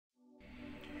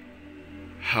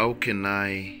How can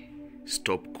I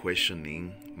stop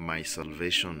questioning my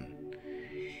salvation?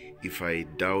 If I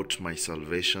doubt my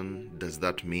salvation, does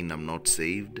that mean I'm not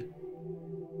saved?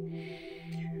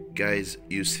 Guys,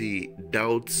 you see,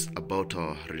 doubts about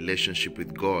our relationship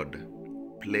with God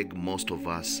plague most of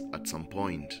us at some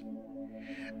point.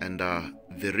 And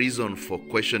the reason for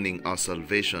questioning our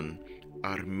salvation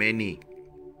are many.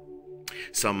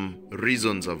 Some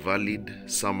reasons are valid,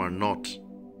 some are not.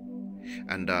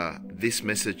 And this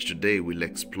message today will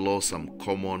explore some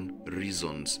common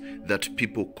reasons that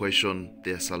people question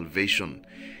their salvation,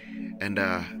 and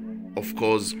of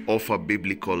course offer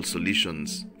biblical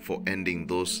solutions for ending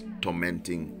those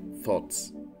tormenting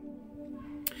thoughts.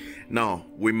 Now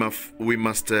we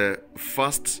must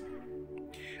first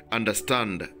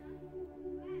understand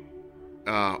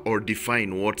or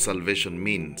define what salvation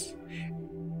means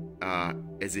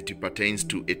as it pertains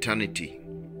to eternity.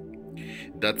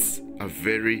 That's a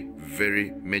very,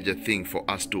 very major thing for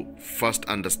us to first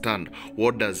understand.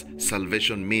 What does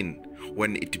salvation mean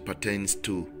when it pertains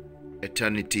to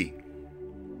eternity?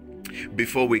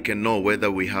 Before we can know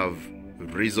whether we have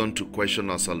reason to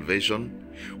question our salvation,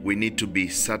 we need to be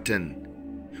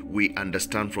certain we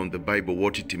understand from the Bible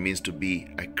what it means to be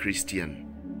a Christian.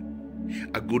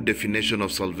 A good definition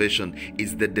of salvation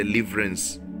is the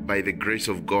deliverance by the grace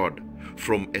of God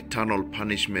from eternal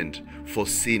punishment for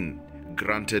sin,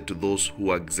 granted to those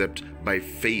who accept by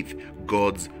faith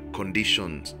God's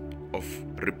conditions of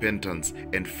repentance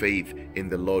and faith in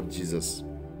the Lord Jesus.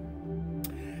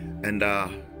 And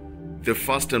the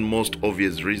first and most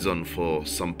obvious reason for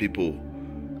some people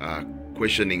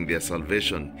questioning their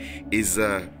salvation is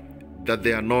that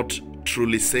they are not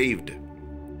truly saved.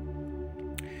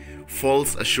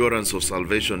 False assurance of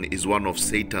salvation is one of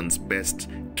Satan's best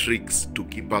tricks to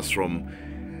keep us from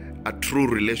a true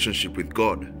relationship with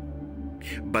God.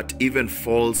 But even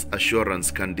false assurance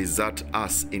can desert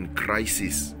us in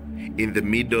crisis, in the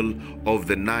middle of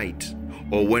the night,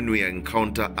 or when we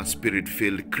encounter a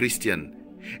spirit-filled Christian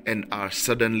and are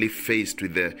suddenly faced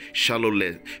with the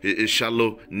shallowness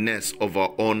of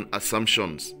our own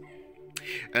assumptions.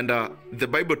 And the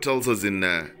Bible tells us in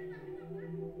 2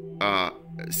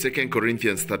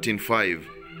 Corinthians 13:5,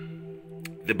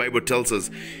 the Bible tells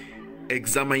us,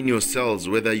 examine yourselves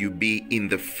whether you be in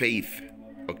the faith.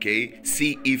 Okay,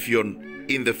 see if you're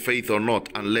in the faith or not,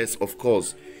 unless of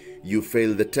course you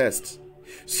fail the test.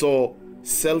 So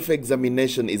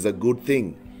self-examination is a good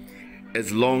thing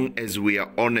as long as we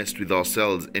are honest with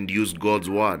ourselves and use God's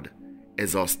word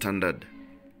as our standard.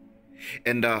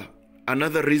 And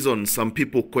another reason some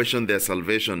people question their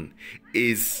salvation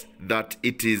is that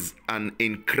it is an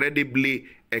incredibly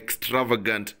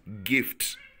extravagant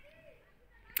gift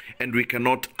and we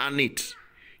cannot earn it.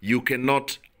 You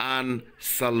cannot earn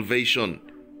salvation.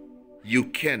 You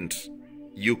can't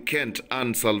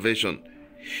earn salvation.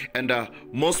 And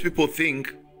most people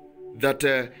think that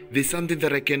there's something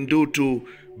that I can do to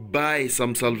buy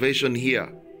some salvation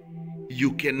here.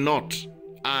 You cannot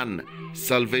earn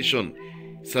salvation.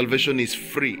 Salvation is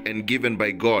free and given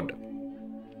by God.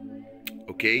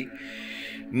 Okay?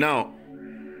 Now,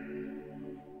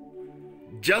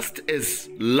 just as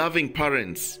loving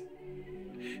parents,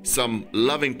 some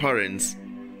loving parents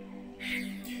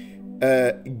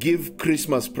give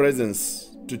Christmas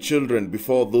presents to children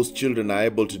before those children are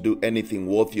able to do anything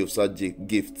worthy of such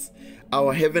gifts,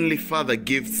 our Heavenly Father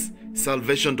gives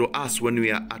salvation to us when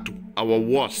we are at our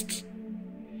worst.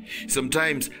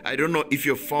 Sometimes, I don't know if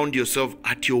you've found yourself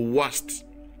at your worst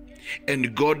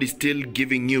and God is still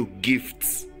giving you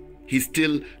gifts. He's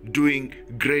still doing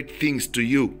great things to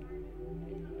you.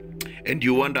 And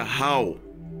you wonder how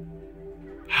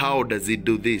does He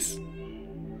do this?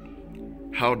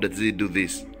 How does He do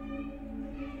this?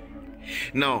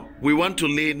 Now, we want to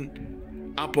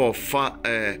lean up our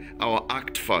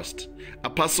act first. A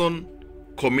person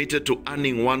committed to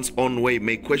earning one's own way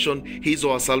may question his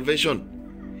or her salvation.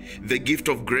 The gift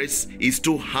of grace is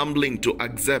too humbling to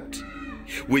accept.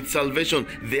 With salvation,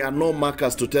 there are no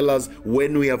markers to tell us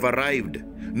when we have arrived.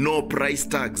 No price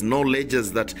tags, no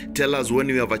ledgers that tell us when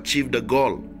we have achieved a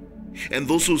goal. And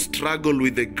those who struggle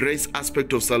with the grace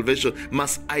aspect of salvation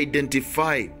must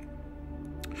identify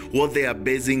what they are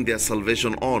basing their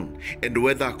salvation on and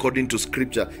whether according to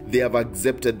scripture they have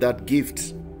accepted that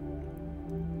gift.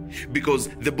 Because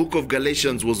the book of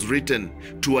Galatians was written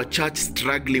to a church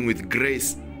struggling with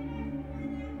grace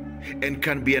and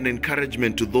can be an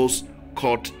encouragement to those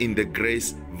caught in the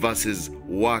grace versus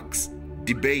works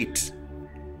debate.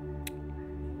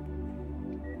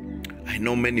 I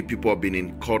know many people have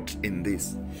been caught in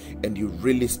this, and you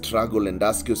really struggle and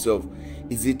ask yourself,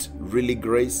 is it really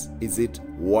grace? Is it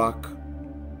work?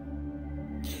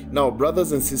 Now,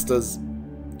 brothers and sisters,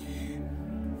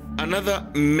 another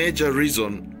major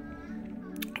reason,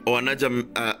 or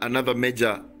another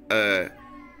major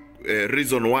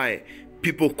reason why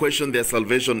people question their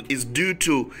salvation is due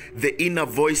to the inner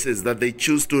voices that they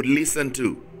choose to listen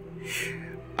to.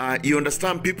 You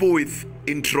understand, people with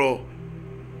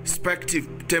introspective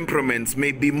temperaments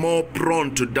may be more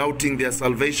prone to doubting their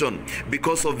salvation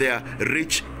because of their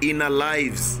rich inner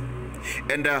lives.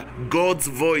 And God's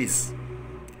voice,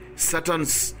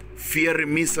 Satan's fiery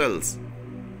missiles,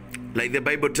 like the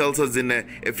Bible tells us in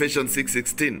Ephesians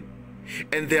 6:16,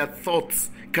 and their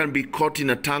thoughts can be caught in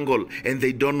a tangle and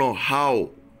they don't know how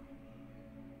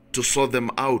to sort them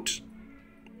out.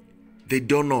 They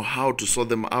don't know how to sort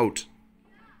them out.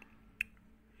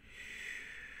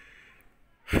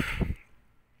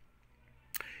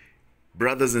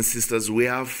 Brothers and sisters, we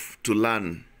have to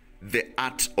learn the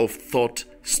art of thought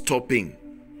stopping.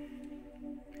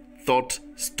 Thought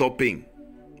stopping.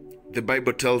 The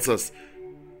Bible tells us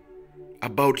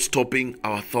about stopping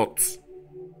our thoughts.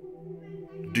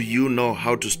 Do you know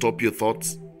how to stop your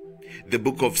thoughts? The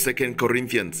book of 2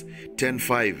 Corinthians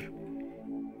 10:5,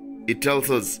 it tells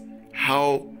us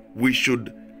how we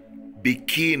should be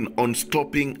keen on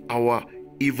stopping our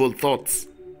evil thoughts.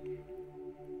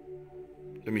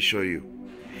 Let me show you.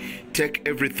 Take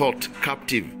every thought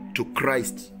captive to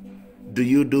Christ. Do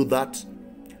you do that?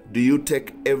 Do you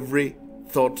take every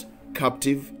thought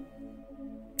captive?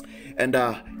 And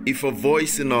if a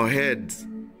voice in our heads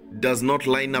does not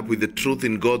line up with the truth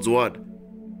in God's word,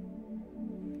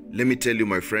 let me tell you,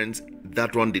 my friends,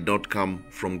 that one did not come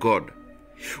from God.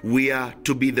 We are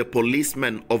to be the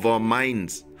policemen of our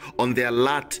minds, on the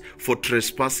alert for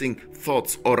trespassing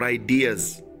thoughts or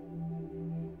ideas.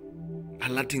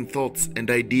 Alerting thoughts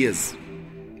and ideas.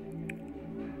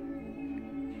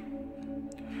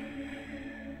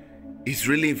 It's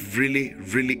really, really,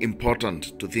 really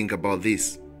important to think about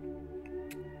this.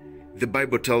 The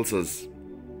Bible tells us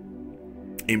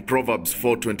in Proverbs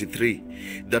 4:23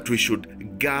 that we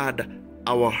should guard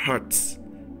our hearts.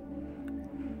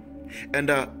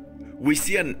 And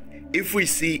if we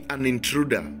see an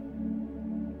intruder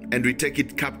and we take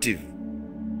it captive,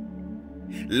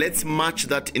 let's match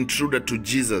that intruder to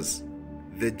Jesus,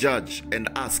 the judge, and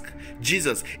ask,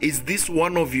 Jesus, is this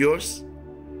one of yours?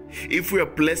 If we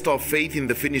have placed our faith in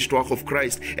the finished work of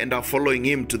Christ and are following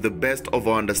him to the best of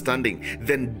our understanding,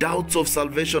 then doubts of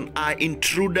salvation are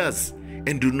intruders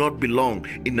and do not belong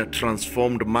in a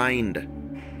transformed mind.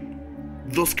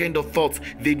 Those kind of thoughts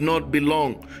did not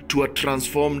belong to a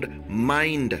transformed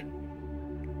mind.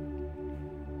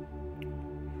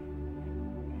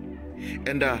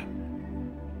 And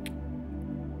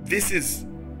this is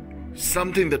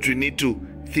something that we need to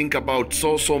think about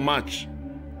so much.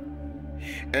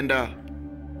 And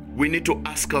we need to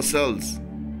ask ourselves,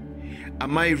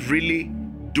 am I really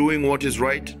doing what is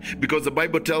right? Because the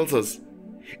Bible tells us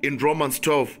in Romans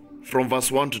 12 from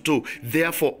verse 1 to 2,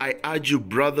 therefore I urge you,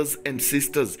 brothers and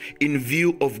sisters, in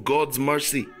view of God's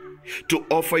mercy, to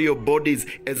offer your bodies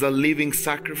as a living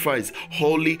sacrifice,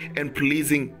 holy and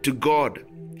pleasing to God.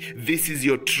 This is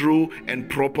your true and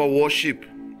proper worship.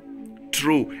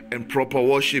 True and proper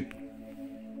worship.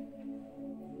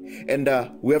 And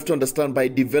we have to understand, by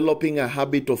developing a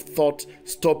habit of thought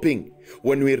stopping,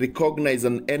 when we recognize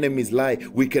an enemy's lie,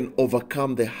 we can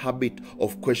overcome the habit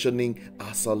of questioning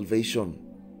our salvation.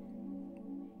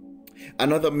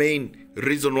 Another main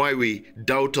reason why we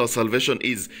doubt our salvation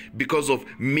is because of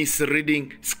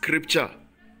misreading scripture.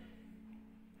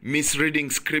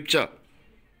 Misreading scripture.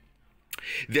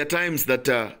 There are times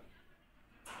that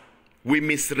we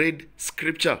misread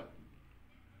scripture.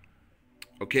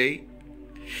 Okay?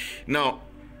 Now,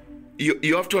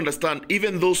 you have to understand,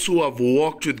 even those who have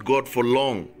walked with God for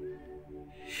long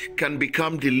can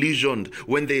become delusioned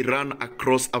when they run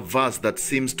across a verse that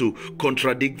seems to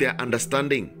contradict their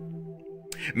understanding.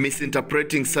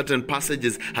 Misinterpreting certain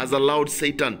passages has allowed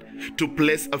Satan to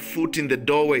place a foot in the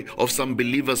doorway of some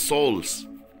believers' souls.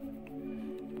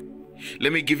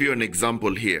 Let me give you an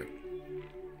example here.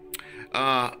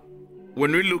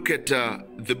 When we look at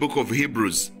the book of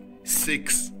Hebrews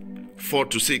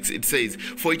 6:4-6, it says,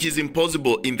 for it is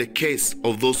impossible in the case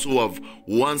of those who have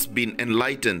once been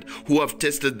enlightened, who have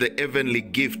tasted the heavenly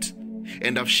gift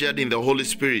and have shared in the Holy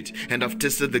Spirit, and have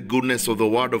tasted the goodness of the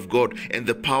Word of God and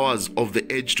the powers of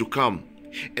the age to come,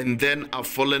 and then have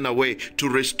fallen away, to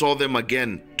restore them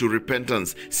again to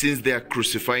repentance, since they are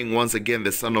crucifying once again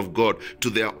the Son of God to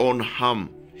their own harm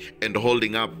and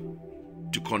holding up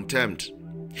to contempt.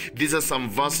 These are some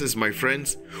verses, my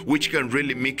friends, which can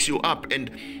really mix you up,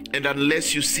 and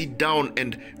unless you sit down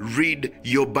and read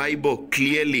your Bible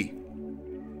clearly,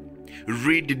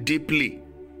 read deeply,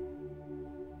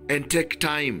 and take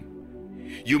time.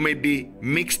 You may be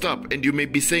mixed up and you may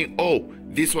be saying, oh,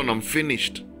 this one I'm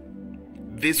finished.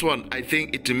 This one, I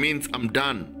think it means I'm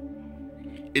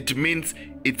done. It means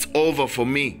it's over for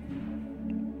me.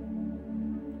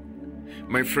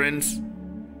 My friends,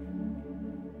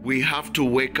 we have to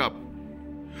wake up.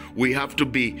 We have to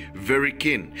be very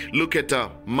keen. Look at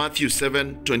Matthew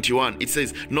 7:21. It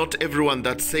says, not everyone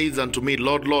that says unto me,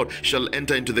 Lord, Lord, shall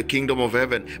enter into the kingdom of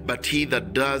heaven, but he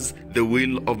that does the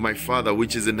will of my Father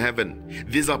which is in heaven.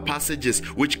 These are passages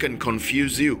which can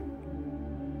confuse you.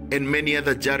 And many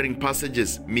other jarring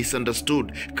passages,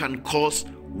 misunderstood, can cause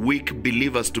weak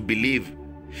believers to believe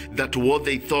that what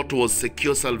they thought was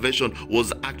secure salvation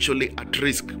was actually at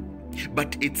risk.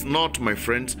 But it's not, my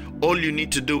friends. All you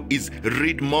need to do is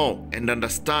read more and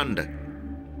understand.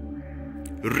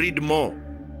 Read more.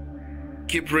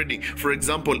 Keep reading. For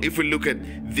example, if we look at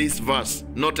this verse,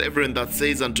 not everyone that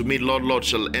says unto me, Lord, Lord,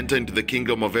 shall enter into the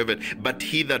kingdom of heaven, but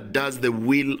he that does the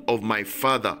will of my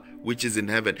Father which is in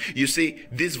heaven. You see,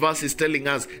 this verse is telling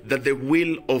us that the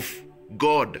will of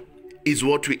God is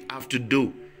what we have to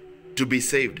do to be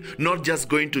saved. Not just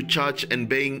going to church and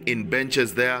being in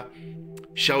benches there,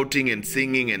 shouting and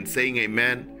singing and saying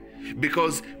amen.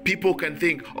 Because people can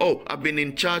think, oh, I've been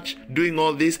in church doing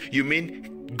all this. You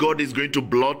mean God is going to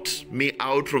blot me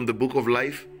out from the book of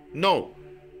life? No.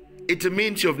 It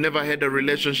means you've never had a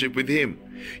relationship with him.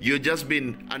 You've just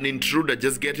been an intruder,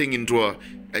 just getting into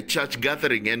a church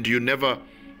gathering, and you never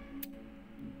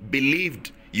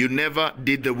believed. You never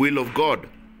did the will of God,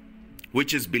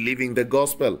 which is believing the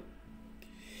gospel.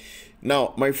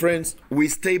 Now, my friends, we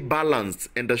stay balanced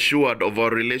and assured of our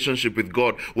relationship with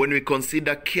God when we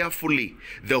consider carefully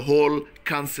the whole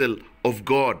counsel of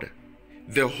God.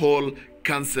 The whole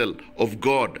counsel of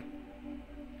God.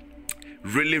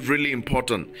 Really, really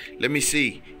important. Let me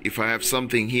see if I have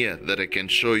something here that I can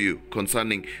show you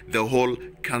concerning the whole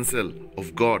counsel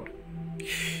of God.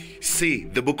 See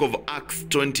the book of Acts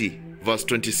 20. Verse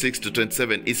 26 to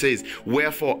 27, it says,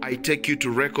 wherefore I take you to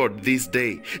record this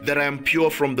day that I am pure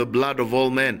from the blood of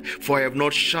all men, for I have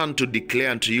not shunned to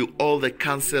declare unto you all the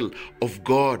counsel of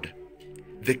God.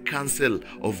 The counsel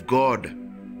of God.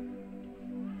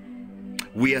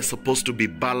 We are supposed to be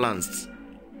balanced.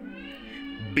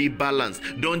 Be balanced.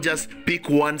 Don't just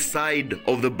pick one side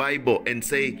of the Bible and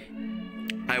say,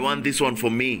 I want this one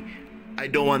for me. I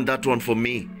don't want that one for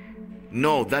me.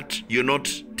 No, that you're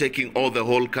not taking all the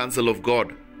whole counsel of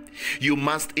God. You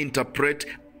must interpret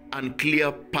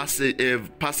unclear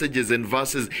passages and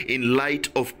verses in light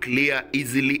of clear,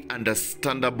 easily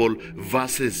understandable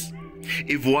verses.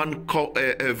 If one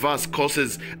verse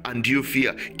causes undue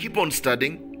fear, keep on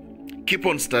studying. Keep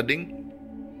on studying.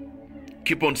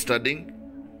 Keep on studying.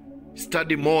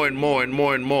 Study more and more and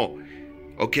more and more.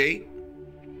 Okay?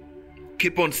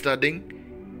 Keep on studying.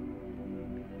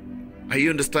 Are you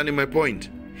understanding my point?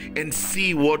 And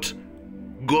see what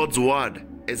God's word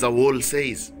as a whole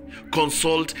says.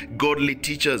 Consult godly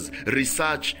teachers.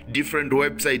 Research different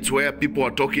websites where people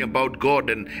are talking about God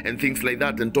and things like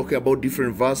that, and talking about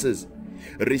different verses.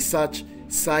 Research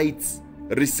sites.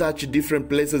 Research different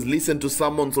places. Listen to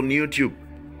sermons on YouTube.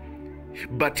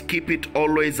 But keep it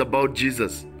always about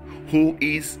Jesus, who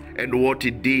is and what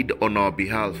he did on our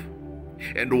behalf,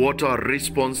 and what our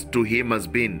response to him has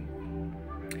been.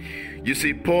 You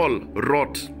see, Paul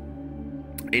wrote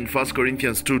in 1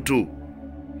 Corinthians 2:2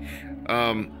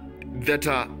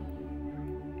 that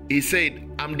he said,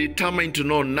 I'm determined to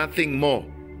know nothing more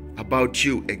about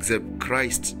you except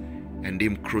Christ and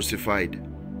him crucified.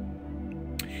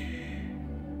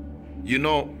 You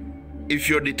know, if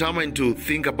you're determined to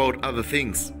think about other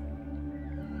things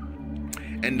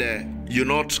and you're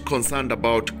not concerned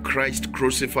about Christ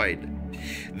crucified,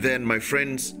 then, my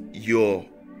friends, you're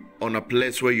on a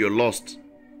place where you're lost.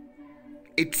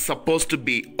 It's supposed to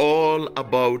be all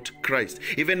about Christ.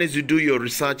 Even as you do your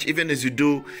research, even as you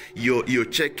do your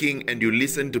checking and you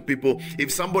listen to people,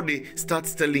 if somebody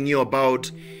starts telling you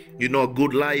about, you know,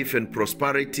 good life and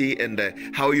prosperity and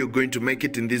how you're going to make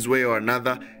it in this way or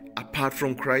another apart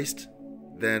from Christ,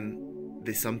 then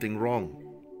there's something wrong.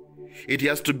 It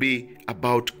has to be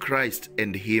about Christ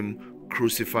and him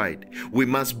crucified. We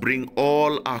must bring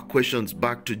all our questions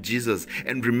back to Jesus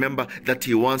and remember that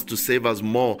he wants to save us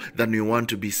more than we want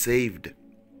to be saved.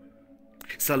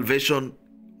 Salvation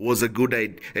was a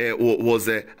good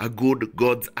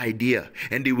God's idea,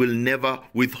 and he will never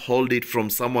withhold it from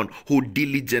someone who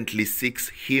diligently seeks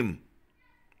him.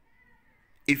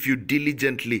 If you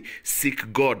diligently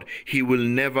seek God, he will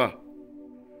never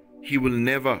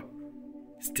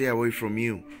stay away from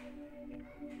you.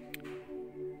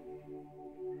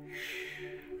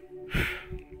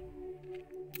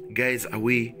 Guys, are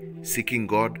we seeking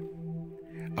God?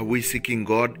 Are we seeking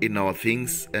God in our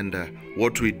things and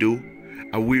what we do?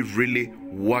 Are we really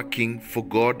working for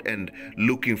God and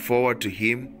looking forward to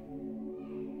Him?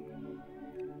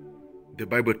 The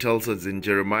Bible tells us in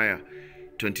Jeremiah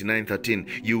 29:13,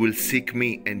 you will seek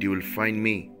me and you will find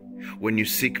me when you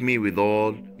seek me with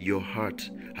all your heart.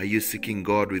 Are you seeking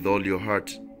God with all your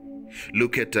heart?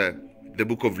 Look at the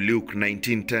book of Luke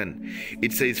 19:10.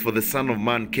 It says, for the Son of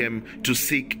Man came to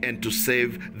seek and to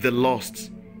save the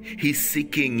lost. He's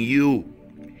seeking you.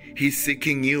 He's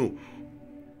seeking you.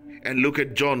 And look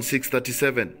at John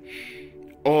 6:37.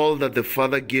 All that the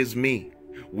Father gives me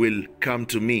will come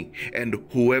to me, and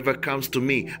whoever comes to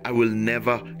me, I will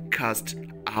never cast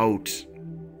out.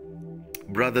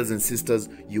 Brothers and sisters,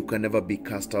 you can never be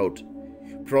cast out.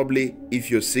 Probably if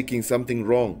you're seeking something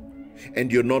wrong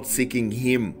and you're not seeking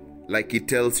Him, like He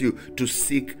tells you to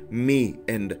seek me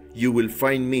and you will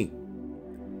find me.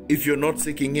 If you're not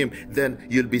seeking Him, then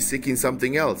you'll be seeking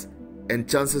something else, and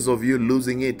chances of you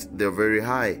losing it, they're very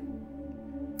high.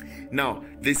 Now,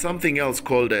 there's something else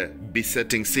called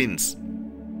besetting sins.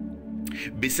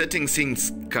 Besetting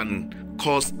sins can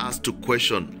cause us to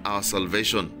question our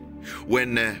salvation.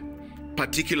 When a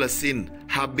particular sin,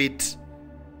 habit,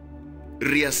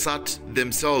 reassert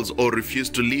themselves or refuse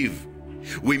to leave,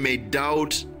 we may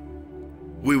doubt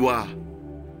we were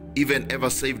even ever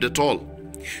saved at all.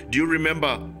 Do you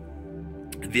remember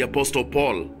the Apostle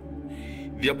Paul?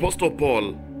 The Apostle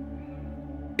Paul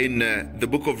in the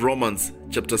book of Romans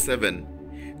chapter 7,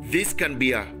 this can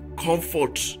be a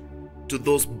comfort to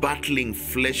those battling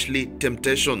fleshly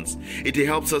temptations. It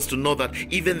helps us to know that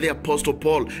even the Apostle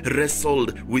Paul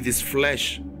wrestled with his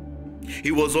flesh.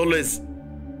 He was always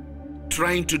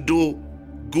trying to do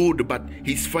good, but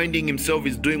he's finding himself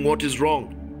is doing what is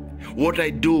wrong. What I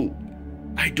do,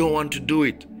 I don't want to do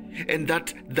it. And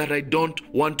that I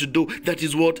don't want to do, that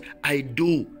is what I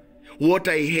do. What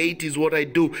I hate is what I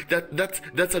do.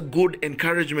 That's a good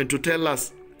encouragement to tell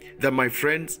us that, my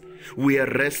friends, we are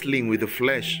wrestling with the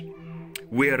flesh.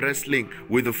 We are wrestling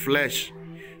with the flesh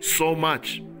so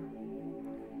much.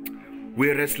 We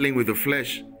are wrestling with the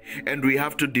flesh, and we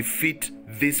have to defeat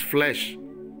this flesh.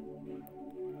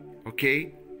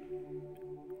 Okay?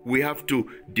 We have to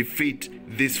defeat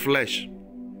this flesh.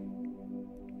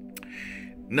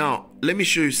 Now, let me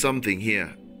show you something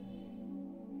here.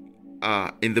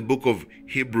 In the book of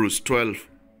Hebrews 12,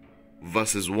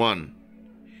 verses 1.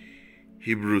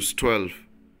 Hebrews 12,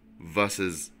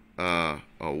 verses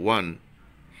 1.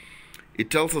 It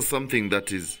tells us something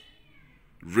that is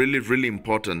really, really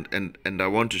important, and I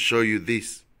want to show you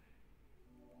this.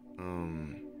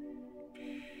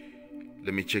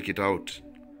 Let me check it out.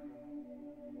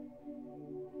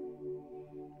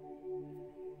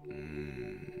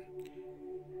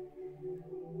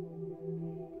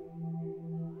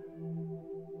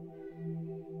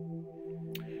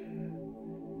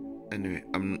 Anyway,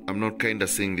 I'm not kind of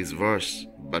saying this verse,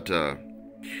 but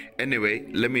anyway,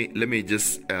 let me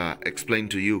just explain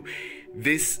to you.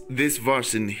 This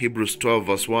verse in Hebrews 12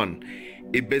 verse 1,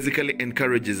 it basically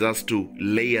encourages us to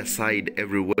lay aside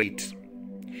every weight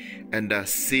and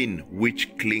sin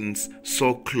which clings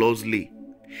so closely.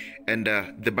 And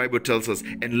the Bible tells us,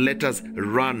 and let us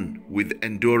run with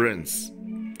endurance.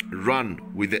 Run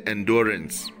with the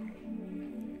endurance.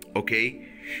 Okay?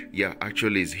 Yeah,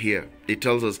 actually it's here. It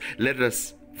tells us, let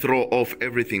us throw off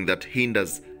everything that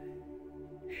hinders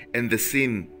and the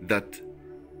sin that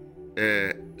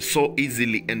so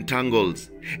easily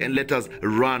entangles, and let us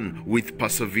run with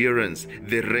perseverance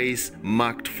the race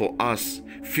marked for us,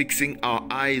 fixing our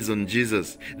eyes on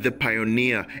Jesus, the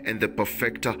pioneer and the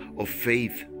perfecter of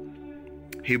faith.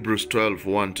 Hebrews 12,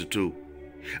 1-2.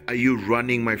 Are you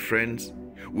running, my friends?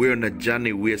 We're on a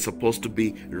journey. We are supposed to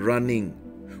be running.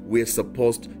 We are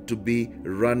supposed to be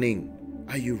running.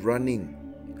 Are you running?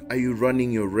 Are you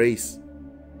running your race?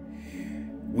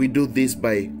 We do this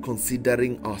by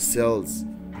considering ourselves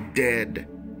dead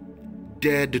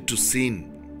to sin.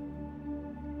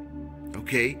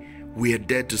 Okay? We are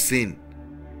dead to sin.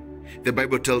 The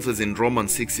Bible tells us in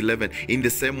Romans 6:11, in the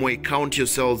same way, count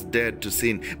yourselves dead to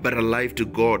sin, but alive to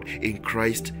God in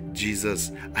Christ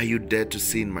Jesus. Are you dead to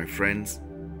sin, my friends?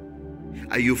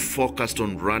 Are you focused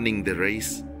on running the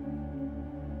race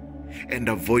and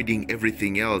avoiding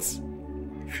everything else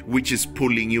which is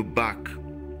pulling you back?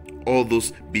 All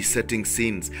those besetting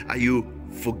sins, are you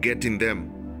forgetting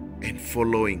them and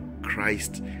following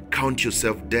Christ? Count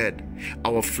yourself dead.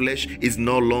 Our flesh is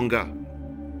no longer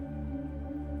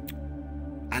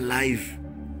alive,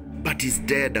 but is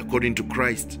dead according to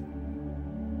Christ.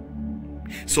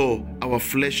 So our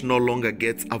flesh no longer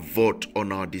gets a vote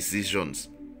on our decisions.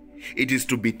 It is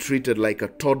to be treated like a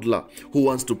toddler who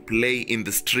wants to play in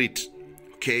the street.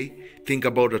 Okay? Think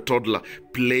about a toddler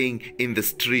playing in the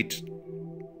street.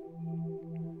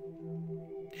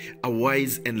 A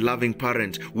wise and loving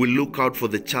parent will look out for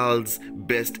the child's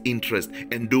best interest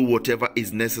and do whatever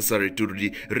is necessary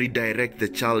to redirect the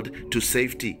child to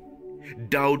safety.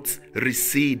 Doubts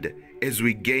recede as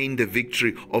we gain the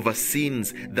victory over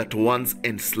sins that once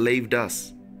enslaved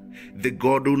us. The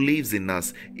God who lives in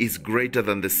us is greater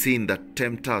than the sin that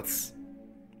tempts us,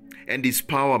 and His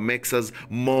power makes us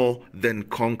more than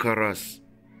conquerors.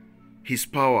 His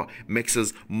power makes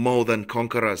us more than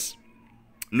conquerors.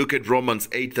 Look at Romans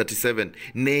 8:37.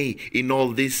 Nay, in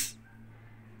all these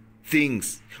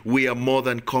things we are more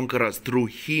than conquerors through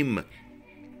Him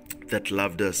that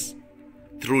loved us.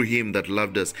 Through Him that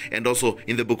loved us. And also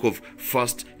in the book of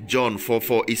 1 John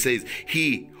 4:4, it says,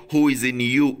 He who is in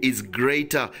you is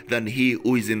greater than he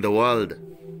who is in the world.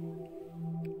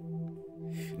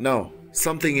 Now,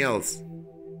 something else.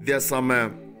 There are some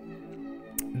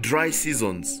dry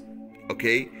seasons,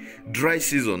 okay? Dry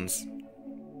seasons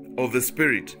of the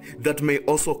Spirit that may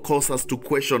also cause us to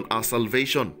question our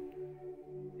salvation.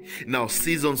 Now,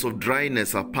 seasons of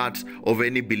dryness are part of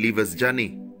any believer's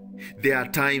journey. There are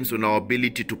times when our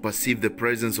ability to perceive the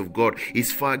presence of God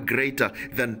is far greater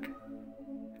than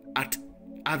at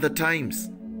other times.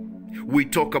 We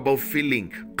talk about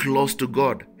feeling close to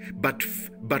God, but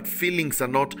feelings are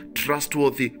not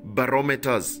trustworthy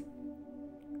barometers.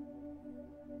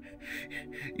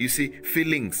 You see,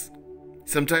 feelings.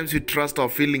 Sometimes we trust our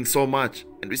feelings so much,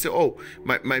 and we say, oh,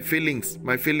 my feelings,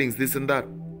 this and that.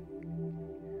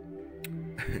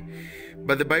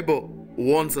 But the Bible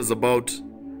warns us about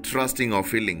trusting our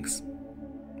feelings.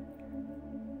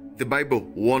 The Bible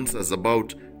warns us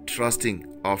about trusting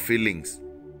our feelings.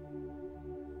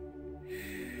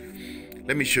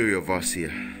 Let me show you a verse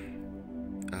here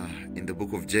in the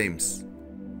book of James.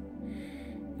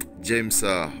 James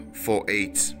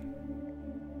 4:8.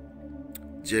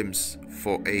 James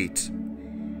 4:8.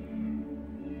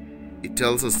 It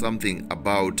tells us something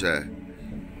about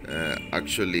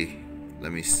actually,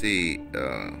 let me see,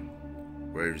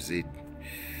 where is it?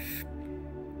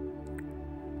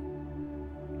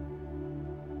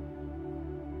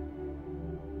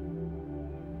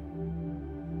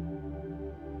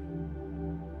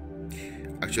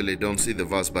 Actually, I don't see the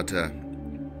verse, but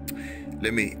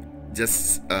let me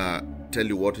just tell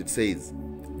you what it says.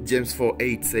 James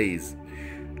 4:8 says,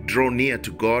 draw near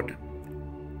to God,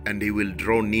 and He will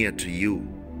draw near to you.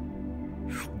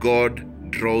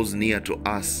 God draws near to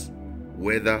us,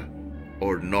 whether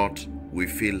or not we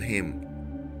feel Him.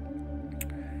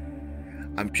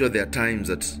 I'm sure there are times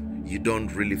that you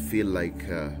don't really feel like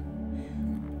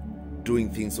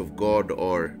doing things of God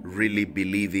or really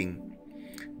believing.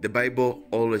 The Bible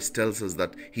always tells us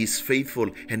that He's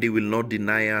faithful and He will not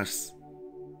deny us.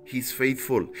 He's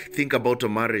faithful. Think about a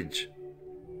marriage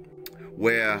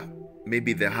where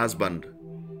maybe the husband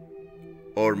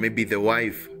or maybe the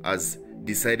wife has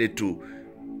decided to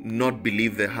not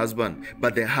believe the husband,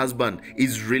 but the husband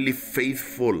is really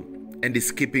faithful and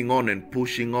is keeping on and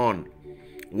pushing on.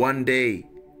 One day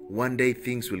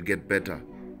things will get better.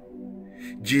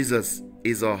 Jesus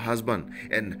is our husband,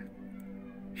 and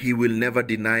He will never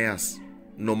deny us,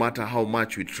 no matter how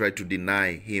much we try to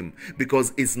deny Him,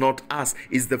 because it's not us,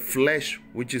 it's the flesh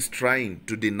which is trying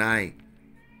to deny.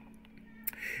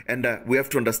 And we have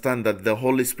to understand that the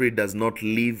Holy Spirit does not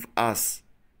leave us.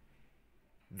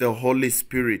 The Holy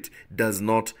Spirit does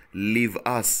not leave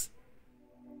us.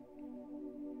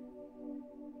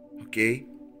 Okay?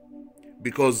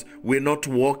 Because we're not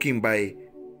walking by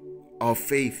our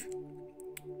faith.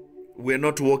 We're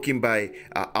not walking by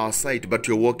our sight, but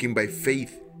we're walking by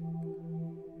faith.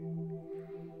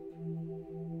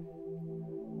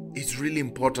 It's really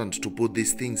important to put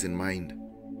these things in mind.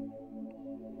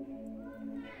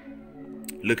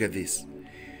 Look at this.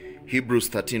 Hebrews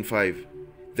 13:5.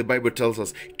 The Bible tells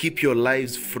us, keep your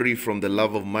lives free from the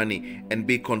love of money and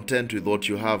be content with what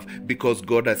you have, because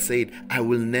God has said, I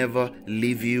will never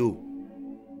leave you.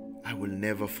 I will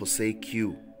never forsake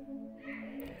you.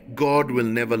 God will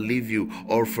never leave you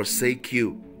or forsake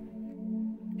you.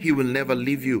 He will never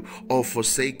leave you or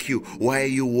forsake you. Why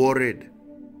are you worried?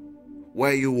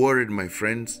 Why are you worried, my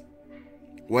friends?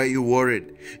 Why are you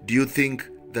worried? Do you think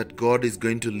that God is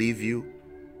going to leave you?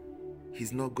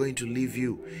 He's not going to leave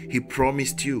you. He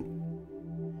promised you.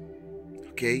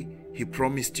 Okay? He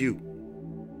promised you.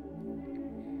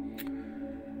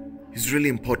 It's really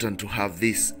important to have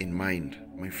this in mind,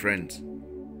 my friends,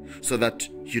 so that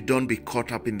you don't be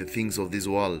caught up in the things of this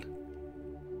world.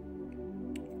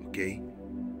 Okay?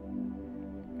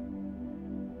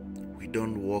 We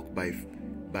don't walk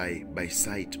by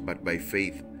sight, but by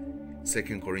faith.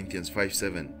 2 Corinthians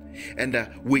 5:7. And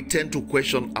we tend to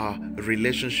question our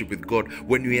relationship with God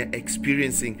when we are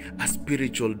experiencing a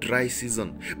spiritual dry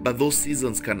season. But those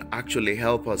seasons can actually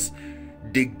help us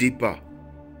dig deeper,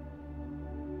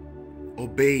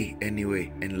 obey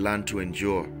anyway, and learn to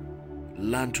endure.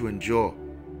 Learn to endure.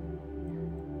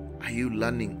 Are you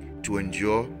learning to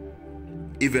endure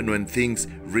even when things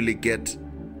really get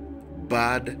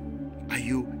bad? Are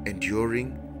you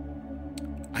enduring?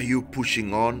 Are you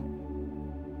pushing on?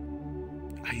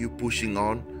 Are you pushing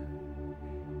on?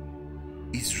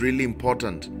 It's really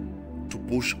important to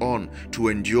push on, to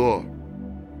endure,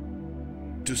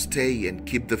 to stay and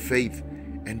keep the faith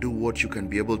and do what you can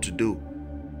be able to do.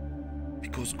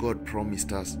 Because God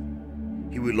promised us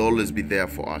He will always be there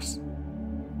for us.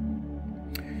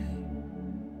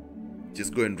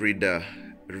 Just go and read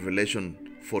Revelation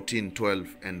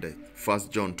 14:12 and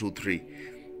 1 John 2:3.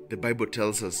 The Bible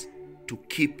tells us to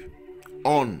keep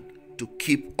on, to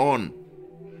keep on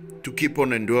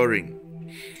enduring.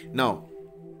 Now,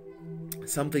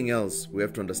 something else we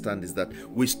have to understand is that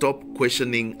we stop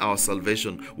questioning our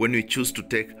salvation when we choose to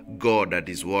take God at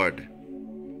His word.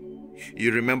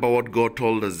 You remember what God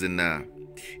told us in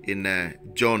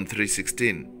John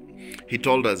 3:16. He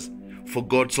told us, "For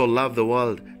God so loved the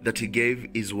world that He gave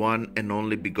His one and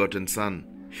only begotten Son,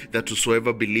 that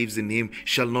whosoever believes in Him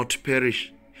shall not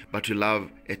perish, but will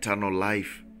have eternal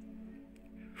life.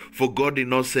 For God did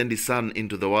not send His Son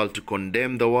into the world to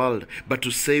condemn the world, but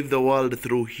to save the world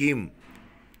through Him."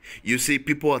 You see,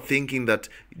 people are thinking that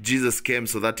Jesus came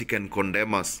so that He can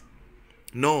condemn us.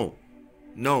 No,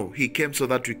 He came so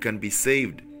that we can be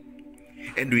saved.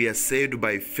 And we are saved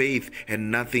by faith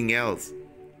and nothing else.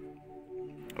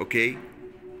 Okay?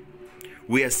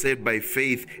 We are saved by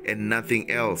faith and nothing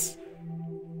else.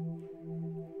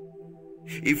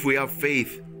 If we have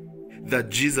faith that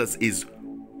Jesus is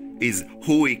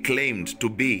who He claimed to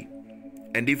be,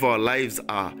 and if our lives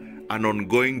are an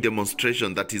ongoing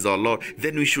demonstration that is our Lord,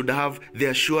 then we should have the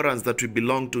assurance that we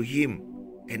belong to Him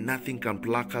and nothing can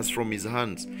pluck us from His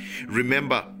hands.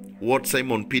 Remember what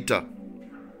Simon Peter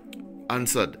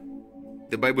answered.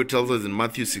 The Bible tells us in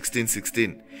Matthew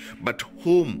 16:16, "But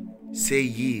whom say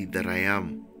ye that I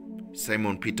am?"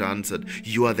 Simon Peter answered,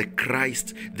 "You are the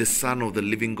Christ, the Son of the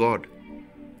living God."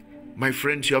 My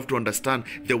friends, you have to understand,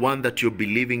 the one that you're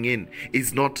believing in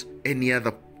is not any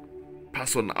other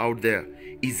person out there.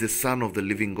 Is the Son of the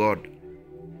living God.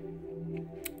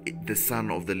 The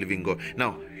Son of the living God.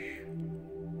 Now,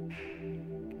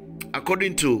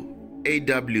 according to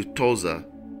𝗬𝗲𝗁𝗀𝗀,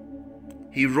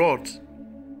 he wrote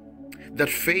that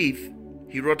faith,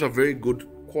 he wrote a very good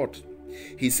quote.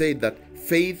 He said that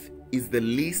faith is the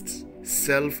least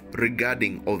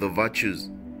self-regarding of the virtues.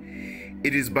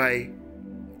 It is by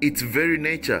its very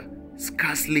nature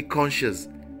scarcely conscious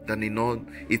than in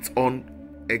its own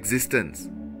existence.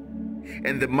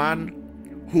 And the man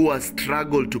who has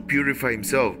struggled to purify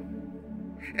himself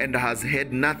and has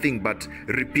had nothing but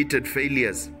repeated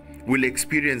failures will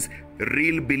experience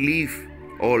real belief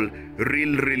or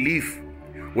real relief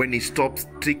when he stops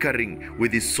tinkering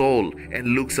with his soul and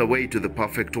looks away to the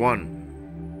perfect one.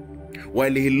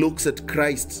 While he looks at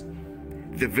Christ,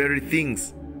 the very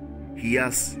things he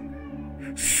has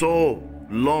so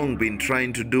long been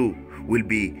trying to do will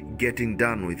be getting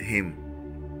done with him.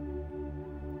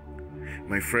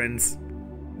 My friends,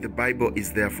 the Bible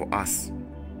is there for us.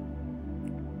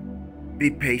 Be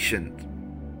patient.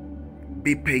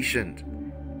 Be patient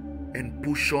and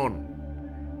push on.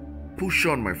 Push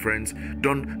on, my friends.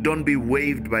 Don't be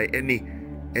waved by any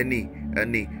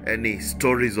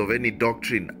stories of any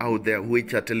doctrine out there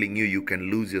which are telling you you can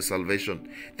lose your salvation.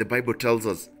 The Bible tells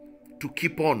us to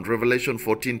keep on. Revelation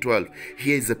 14:12.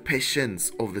 Here is the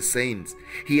patience of the saints.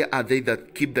 Here are they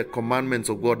that keep the commandments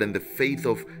of God and the faith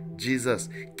of Jesus.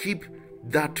 Keep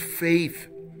that faith.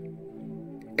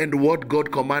 And what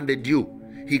God commanded you,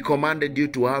 He commanded you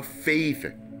to have faith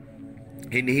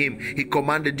in Him. He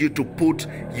commanded you to put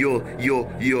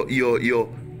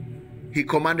He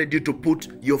commanded you to put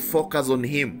your focus on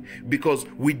Him, because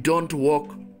we don't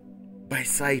walk by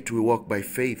sight, we walk by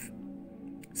faith.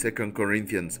 2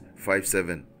 Corinthians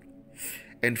 5:7.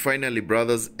 And finally,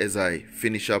 brothers, as I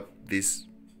finish up this,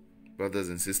 brothers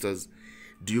and sisters,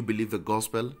 do you believe the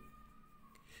gospel?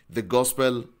 The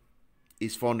gospel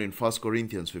is found in 1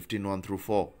 Corinthians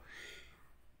 15:1-4.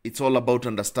 It's all about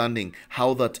understanding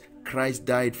how that Christ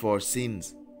died for our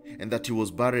sins, and that He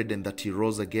was buried, and that He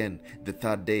rose again the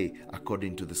third day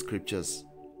according to the scriptures.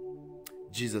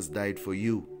 Jesus died for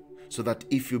you, so that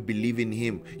if you believe in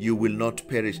Him, you will not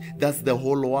perish. That's the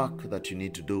whole work that you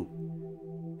need to do.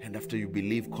 And after you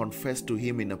believe, confess to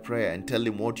him in a prayer and tell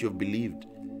him what you've believed.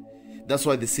 That's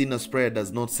why the sinner's prayer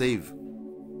does not save.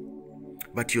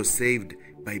 But you're saved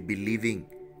by believing.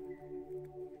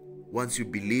 Once you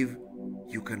believe,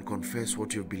 you can confess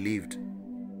what you've believed.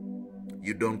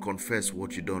 You don't confess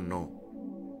what you don't know.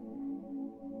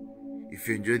 If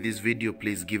you enjoyed this video,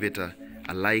 please give it a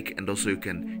like, and also you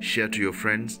can share to your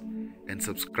friends and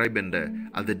subscribe. And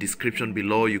at the description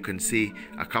below, you can see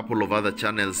a couple of other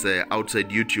channels outside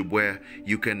YouTube where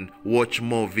you can watch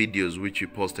more videos which we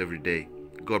post every day.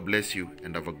 God bless you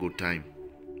and have a good time.